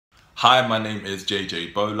Hi, my name is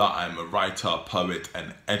JJ Bola. I'm a writer, poet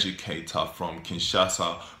and educator from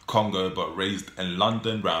Kinshasa, Congo, but raised in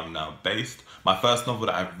London where I'm now based. My first novel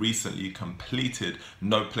that I've recently completed,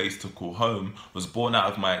 No Place to Call Home, was born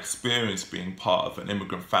out of my experience being part of an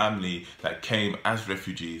immigrant family that came as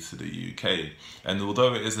refugees to the UK. And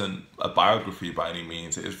although it isn't a biography by any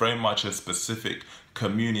means, it is very much a specific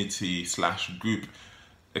community/group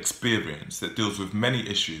experience that deals with many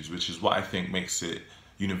issues, which is what I think makes it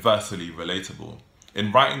universally relatable.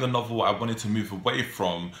 In writing the novel, I wanted to move away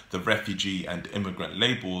from the refugee and immigrant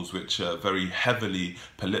labels, which are very heavily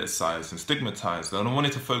politicized and stigmatized, and I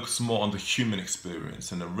wanted to focus more on the human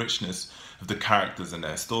experience and the richness of the characters and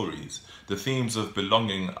their stories. The themes of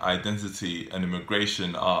belonging, identity, and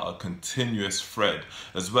immigration are a continuous thread,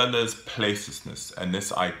 as well as placelessness and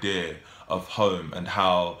this idea of home, and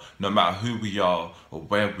how no matter who we are or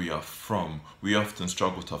where we are from, we often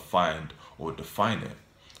struggle to find or define it.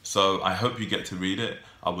 So I hope you get to read it.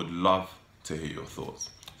 I would love to hear your thoughts.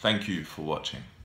 Thank you for watching.